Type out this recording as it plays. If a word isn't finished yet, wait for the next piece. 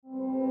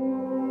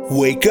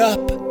Wake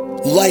up!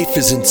 Life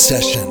is in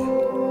session,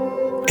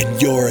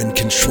 and you're in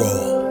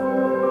control.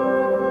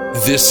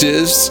 This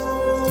is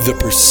The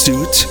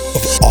Pursuit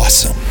of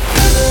Awesome.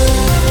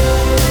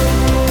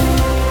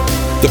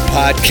 The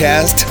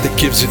podcast that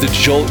gives you the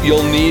jolt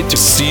you'll need to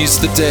seize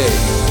the day,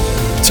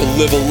 to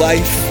live a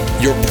life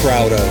you're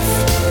proud of.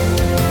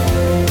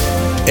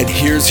 And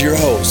here's your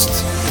host,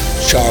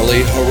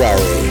 Charlie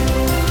Harari.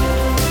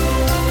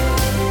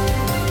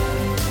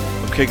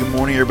 Okay, good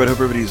morning, everybody. Hope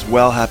everybody's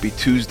well. Happy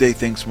Tuesday.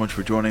 Thanks so much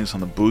for joining us on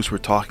The Boost. We're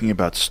talking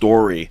about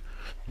story.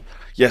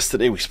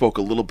 Yesterday, we spoke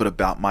a little bit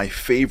about my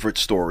favorite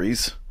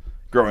stories,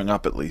 growing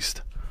up at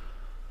least,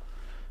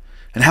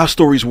 and how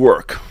stories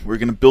work. We're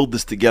going to build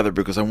this together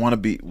because I want to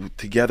be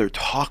together,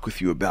 talk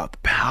with you about the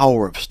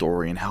power of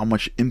story and how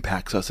much it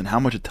impacts us and how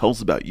much it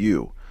tells about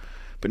you.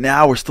 But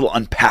now we're still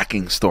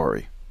unpacking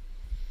story.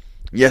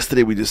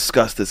 Yesterday, we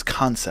discussed this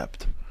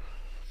concept.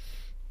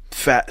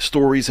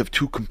 Stories have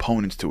two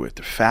components to it,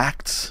 the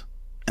facts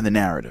and the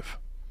narrative.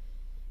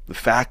 The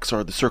facts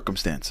are the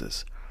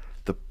circumstances,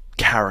 the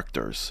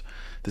characters,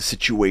 the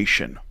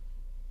situation.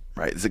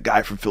 Right? There's a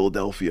guy from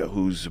Philadelphia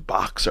who's a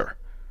boxer.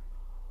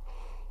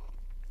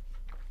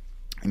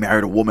 He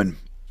married a woman.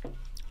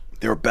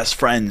 They were best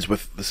friends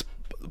with this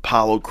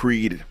Apollo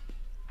Creed.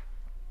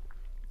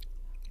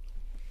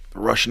 The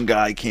Russian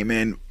guy came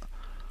in,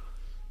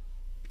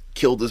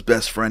 killed his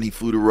best friend. He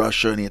flew to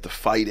Russia and he had to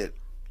fight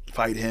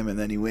him, and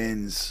then he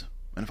wins.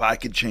 And if I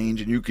could change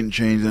and you can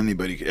change,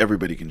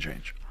 everybody can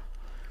change.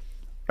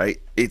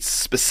 Right? It's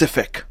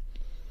specific.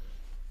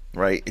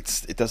 Right?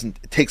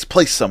 It takes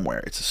place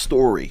somewhere. It's a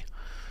story.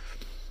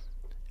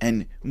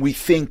 And we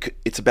think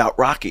it's about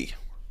Rocky.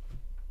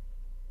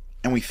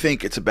 And we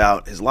think it's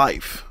about his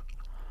life.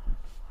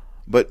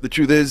 But the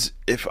truth is,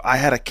 if I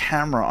had a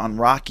camera on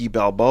Rocky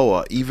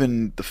Balboa,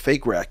 even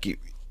fake Rocky,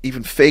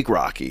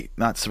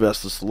 not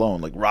Sylvester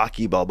Stallone, like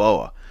Rocky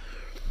Balboa,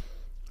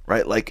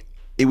 right? Like,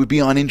 it would be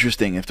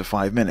uninteresting after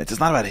 5 minutes.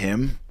 It's not about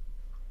him.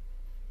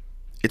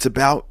 It's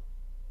about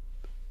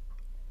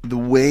the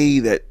way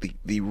that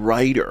the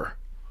writer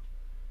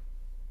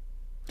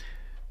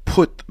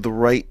put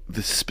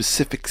the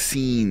specific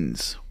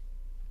scenes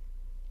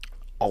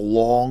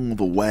along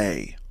the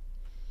way,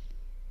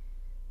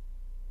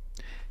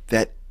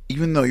 that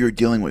even though you're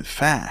dealing with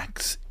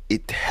facts,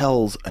 it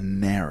tells a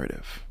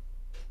narrative.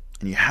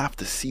 And you have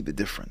to see the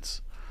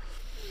difference.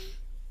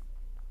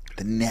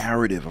 The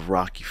narrative of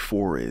Rocky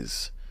IV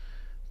is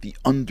the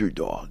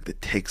underdog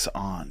that takes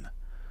on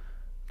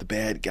the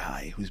bad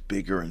guy who's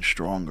bigger and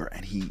stronger,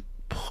 and he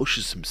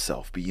pushes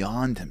himself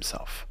beyond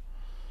himself.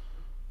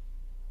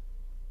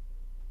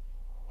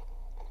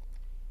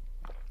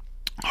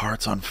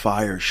 Heart's on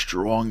fire,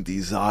 strong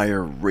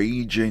desire,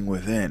 raging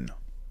within,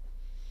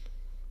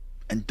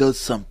 and does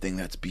something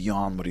that's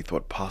beyond what he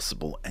thought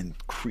possible and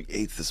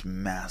creates this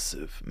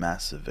massive,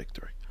 massive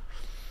victory.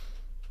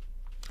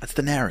 That's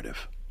the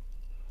narrative.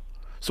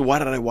 So why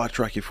did I watch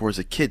Rocky IV as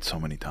a kid so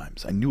many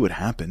times? I knew it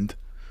happened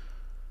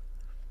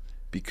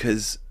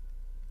because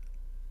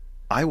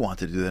I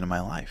wanted to do that in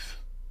my life.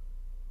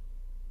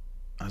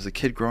 I was a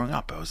kid growing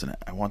up. I was on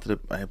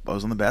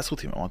the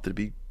basketball team. I wanted to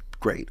be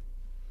great.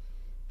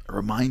 It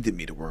reminded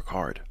me to work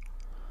hard.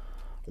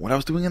 What I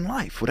was doing in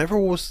life, whatever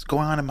was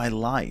going on in my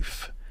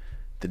life,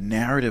 the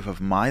narrative of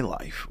my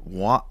life,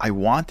 I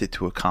wanted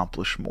to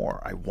accomplish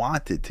more. I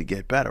wanted to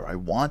get better. I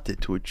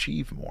wanted to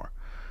achieve more.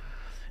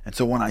 And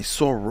so when I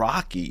saw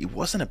Rocky, it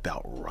wasn't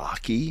about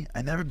Rocky.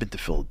 I'd never been to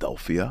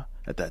Philadelphia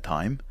at that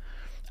time.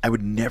 I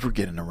would never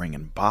get in a ring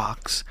and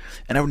box.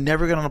 And I would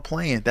never get on a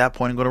plane at that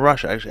point and go to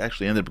Russia. I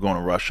actually ended up going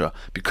to Russia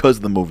because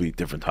of the movie.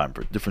 Different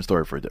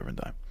story for a different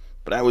time.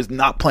 But I was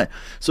not playing.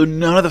 So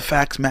none of the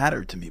facts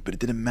mattered to me, but it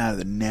didn't matter.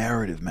 The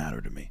narrative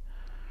mattered to me.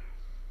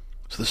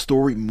 So the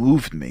story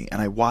moved me,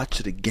 and I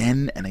watched it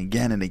again and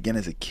again and again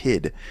as a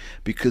kid,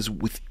 because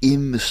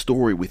within the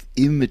story,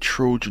 within the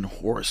Trojan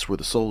horse, were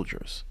the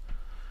soldiers.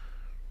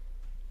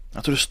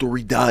 That's what a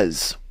story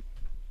does.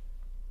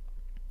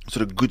 That's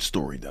what a good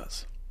story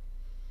does.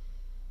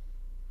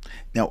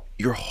 Now,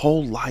 your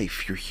whole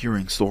life you're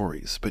hearing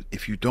stories, but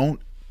if you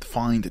don't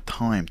find the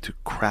time to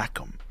crack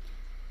them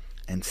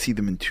and see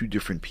them in two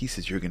different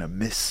pieces, you're going to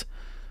miss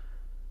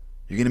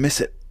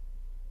it.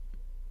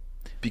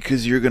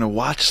 Because you're going to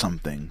watch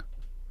something,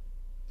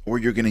 or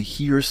you're going to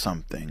hear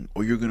something,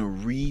 or you're going to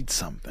read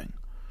something,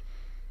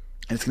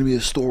 and it's going to be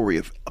a story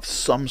of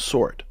some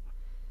sort.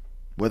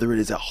 Whether it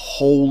is a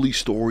holy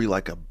story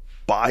like a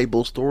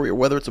Bible story, or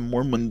whether it's a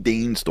more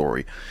mundane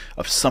story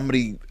of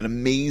somebody, an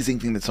amazing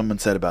thing that someone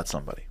said about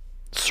somebody,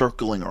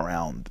 circling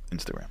around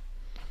Instagram.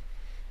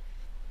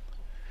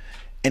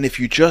 And if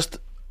you just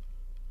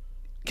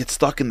get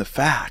stuck in the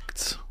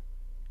facts,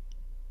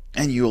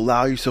 and you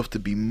allow yourself to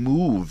be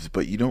moved,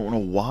 but you don't know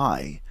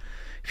why,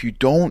 if you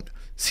don't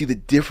see the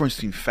difference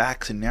between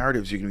facts and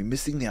narratives, you're going to be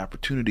missing the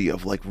opportunity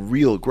of like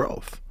real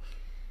growth.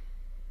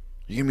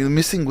 You're going to be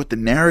missing what the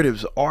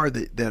narratives are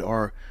that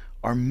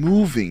are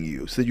moving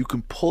you, so that you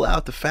can pull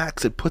out the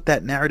facts and put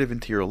that narrative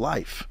into your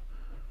life.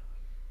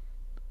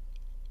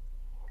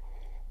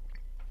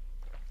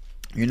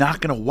 You're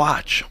not going to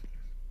watch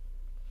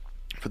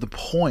for the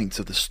points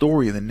of the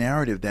story and the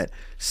narrative that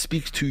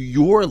speaks to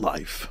your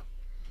life.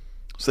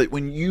 So that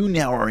when you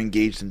now are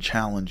engaged in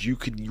challenge, you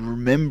can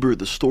remember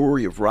the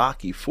story of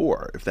Rocky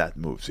IV, if that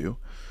moves you,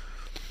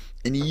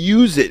 and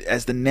use it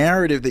as the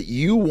narrative that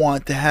you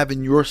want to have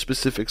in your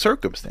specific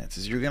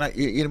circumstances. You're gonna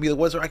be like,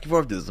 what's Rocky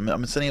IV?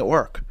 I'm sitting at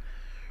work.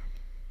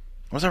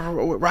 What's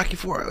Rocky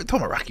IV? I'm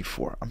talking about Rocky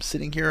IV. I'm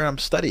sitting here and I'm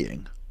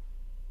studying.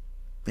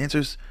 The answer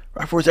is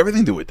Rocky IV has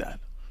everything to do with that.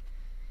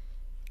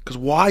 Because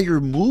why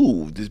you're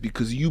moved is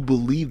because you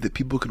believe that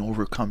people can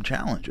overcome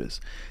challenges.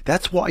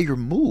 That's why you're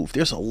moved.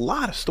 There's a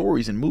lot of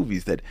stories in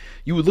movies that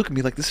you would look at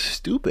me like, this is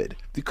stupid,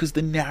 because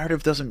the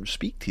narrative doesn't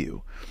speak to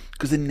you,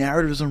 because the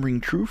narrative doesn't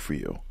ring true for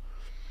you.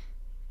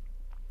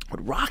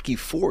 What Rocky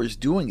IV is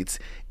doing,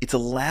 it's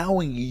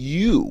allowing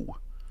you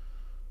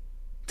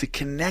to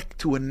connect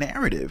to a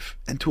narrative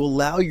and to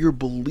allow your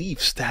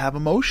beliefs to have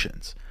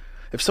emotions.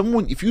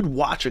 If you'd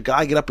watch a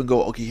guy get up and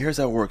go, okay, here's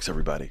how it works,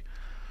 everybody.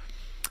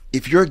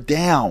 If you're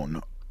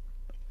down,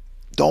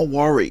 don't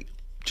worry.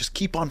 Just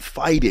keep on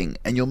fighting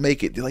and you'll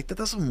make it. You're like, that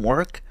doesn't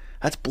work.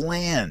 That's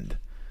bland.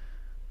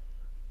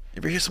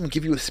 Ever hear someone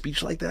give you a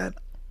speech like that?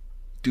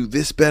 Do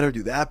this better,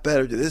 do that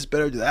better, do this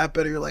better, do that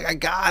better. You're like, I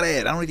got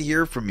it. I don't need to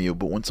hear from you.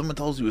 But when someone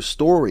tells you a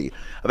story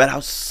about how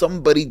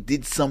somebody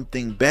did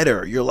something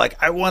better, you're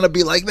like, I want to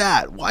be like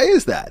that. Why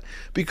is that?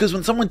 Because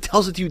when someone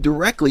tells it to you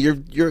directly, your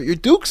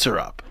dukes are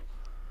up.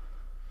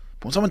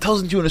 But when someone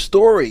tells it to you in a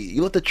story,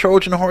 you let the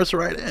Trojan horse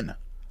right in.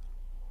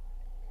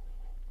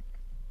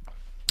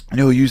 You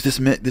know who used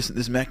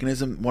this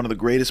mechanism? One of the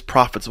greatest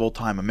prophets of all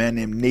time, a man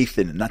named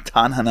Natan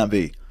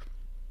Hanavi.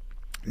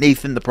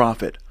 Nathan the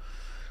prophet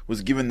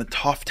was given the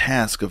tough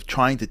task of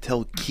trying to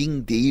tell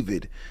King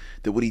David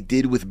that what he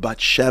did with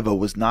Bathsheba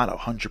was not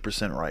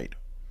 100% right.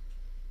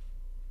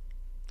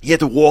 He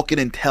had to walk in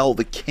and tell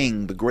the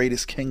king, the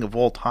greatest king of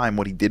all time,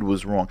 what he did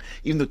was wrong,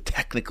 even though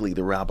technically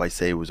the rabbis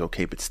say it was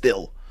okay, but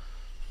still.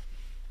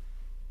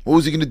 What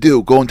was he going to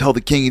do? Go and tell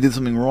the king he did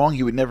something wrong?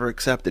 He would never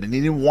accept it. And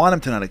he didn't want him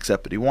to not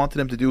accept it. He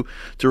wanted him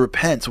to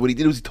repent. So what he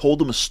did was he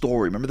told him a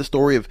story. Remember the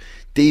story of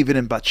David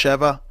and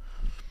Bathsheba?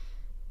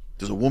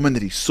 There's a woman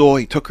that he saw.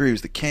 He took her. He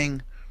was the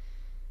king.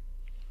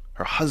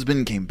 Her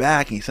husband came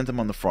back and he sent him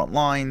on the front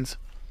lines.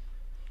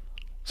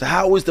 So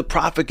how was the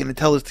prophet going to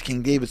tell this to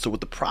King David? So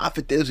what the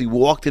prophet did is he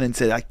walked in and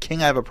said,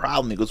 King, I have a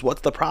problem. He goes,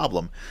 what's the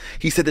problem?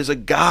 He said, there's a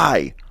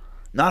guy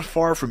not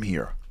far from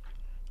here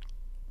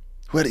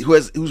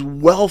who's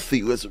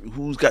wealthy,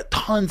 who's got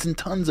tons and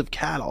tons of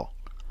cattle,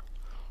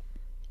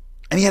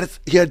 and he had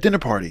a dinner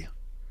party.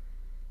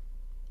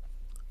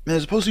 And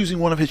as opposed to using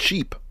one of his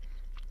sheep,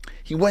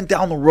 he went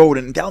down the road,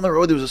 and down the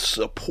road there was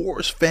a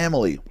poor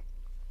family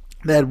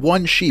that had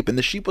one sheep, and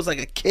the sheep was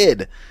like a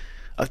kid,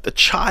 a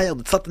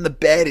child. It slept in the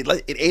bed.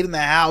 It ate in the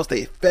house.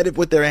 They fed it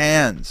with their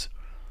hands.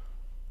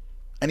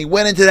 And he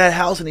went into that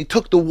house and he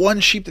took the one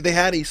sheep that they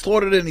had, he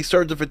slaughtered it, and he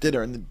served it for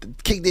dinner. And the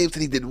King David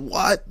said, he did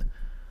what?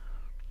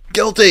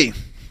 Guilty.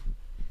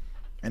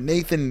 And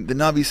Nathan the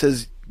Navi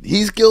says,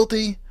 he's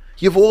guilty?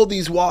 You have all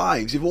these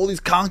wives, you have all these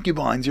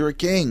concubines, you're a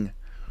king.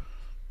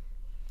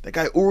 That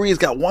guy Uriah's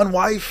got one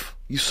wife.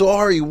 You saw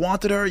her, you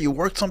wanted her, you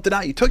worked something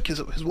out, you took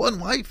his one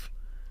wife.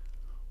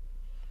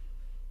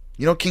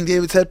 You know what King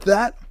David said to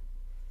that?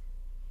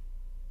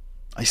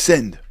 I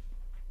sinned.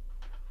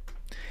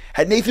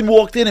 Had Nathan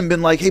walked in and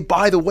been like, hey,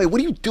 by the way,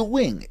 what are you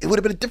doing? It would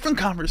have been a different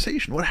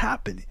conversation. What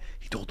happened?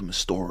 He told him a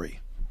story.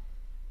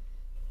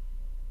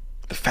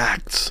 The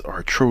facts are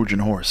a Trojan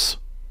horse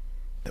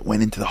that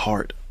went into the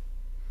heart.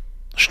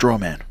 A straw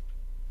man.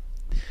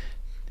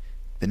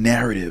 The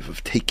narrative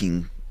of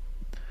taking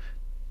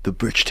the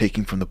rich,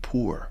 taking from the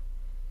poor.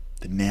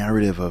 The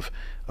narrative of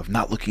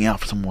not looking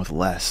out for someone with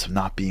less, of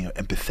not being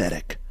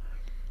empathetic.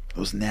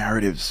 Those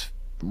narratives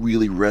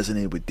really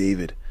resonated with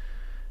David.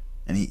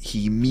 And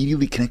he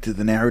immediately connected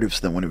the narrative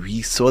so that when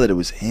he saw that it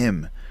was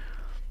him,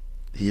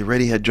 he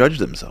already had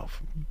judged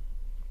himself.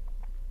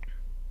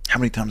 How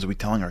many times are we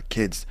telling our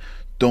kids,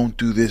 don't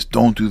do this,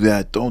 don't do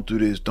that, don't do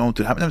this, don't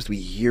do that? How many times do we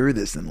hear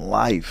this in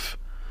life?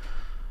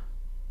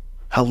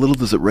 How little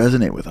does it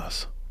resonate with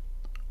us?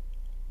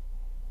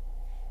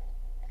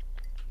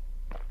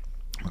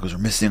 Because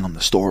we're missing on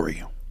the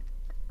story.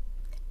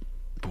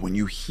 But when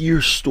you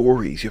hear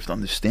stories, you have to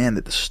understand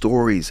that the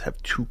stories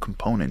have two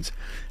components.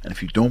 And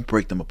if you don't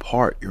break them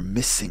apart, you're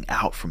missing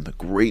out from the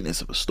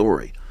greatness of a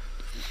story.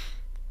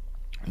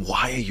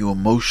 Why are you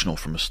emotional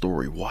from a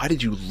story? Why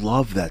did you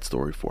love that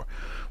story for?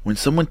 When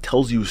someone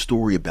tells you a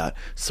story about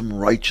some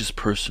righteous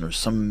person or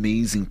some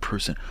amazing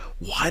person,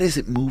 why does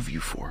it move you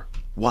for?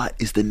 What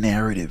is the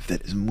narrative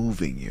that is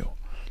moving you?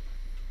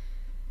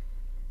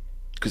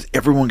 Because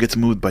everyone gets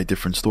moved by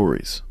different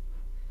stories.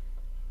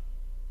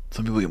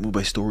 Some people get moved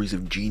by stories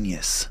of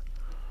genius.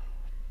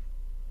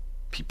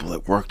 People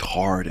that worked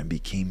hard and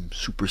became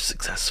super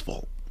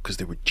successful because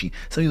they were genius.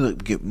 Some people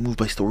get moved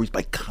by stories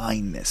by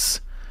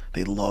kindness.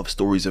 They love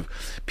stories of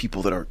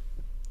people that are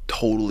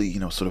totally,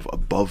 sort of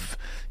above,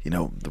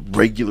 the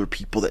regular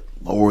people that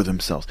lower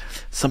themselves.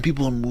 Some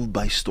people are moved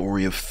by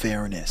story of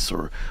fairness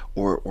or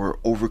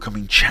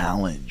overcoming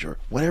challenge or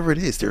whatever it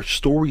is. There are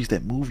stories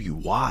that move you.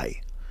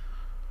 Why?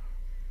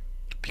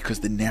 Because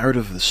the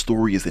narrative of the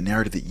story is the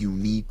narrative that you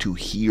need to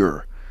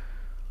hear.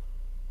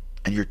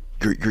 And your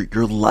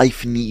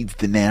life needs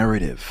the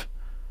narrative.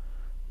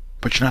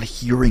 But you're not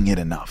hearing it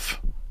enough.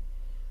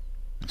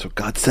 And so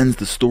God sends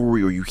the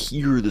story, or you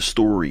hear the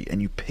story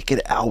and you pick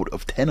it out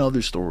of 10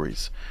 other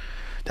stories.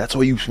 That's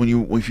why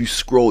if you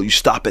scroll, you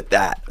stop at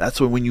that.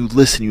 That's why when you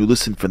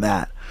listen for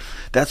that.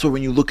 That's why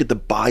when you look at the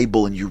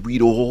Bible and you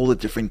read all the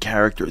different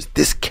characters,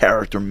 this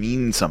character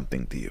means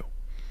something to you.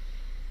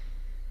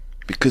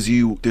 Because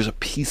there's a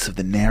piece of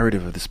the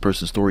narrative of this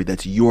person's story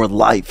that's your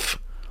life.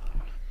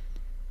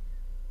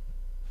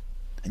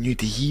 And you need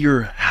to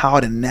hear how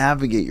to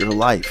navigate your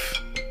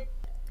life.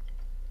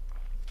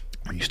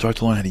 When you start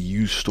to learn how to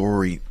use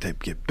story to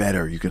get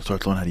better, you can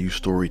start to learn how to use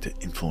story to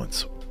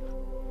influence.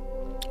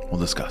 We'll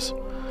discuss.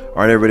 All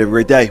right, everybody, have a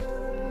great day.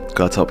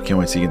 God's help. Can't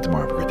wait to see you again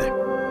tomorrow. Have a great day.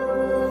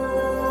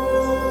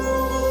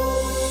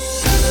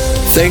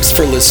 Thanks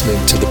for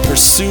listening to The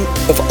Pursuit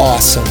of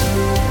Awesome.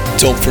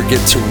 Don't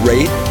forget to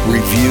rate,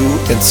 review,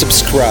 and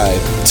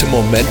subscribe to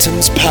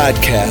Momentum's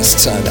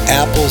podcasts on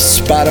Apple,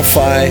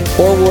 Spotify,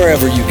 or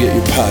wherever you get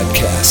your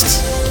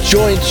podcasts.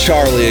 Join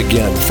Charlie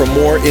again for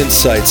more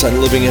insights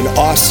on living an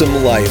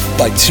awesome life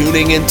by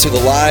tuning into the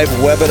live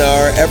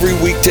webinar every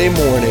weekday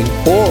morning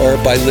or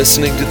by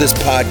listening to this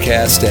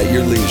podcast at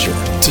your leisure.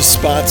 To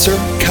sponsor,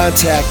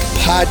 contact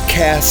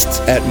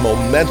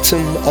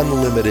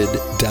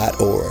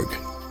podcasts@momentumunlimited.org.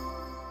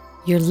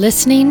 You're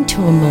listening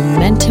to a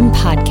Momentum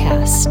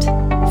podcast.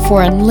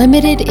 For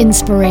unlimited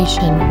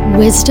inspiration,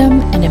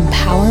 wisdom, and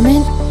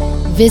empowerment,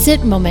 visit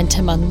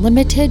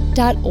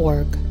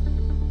momentumunlimited.org.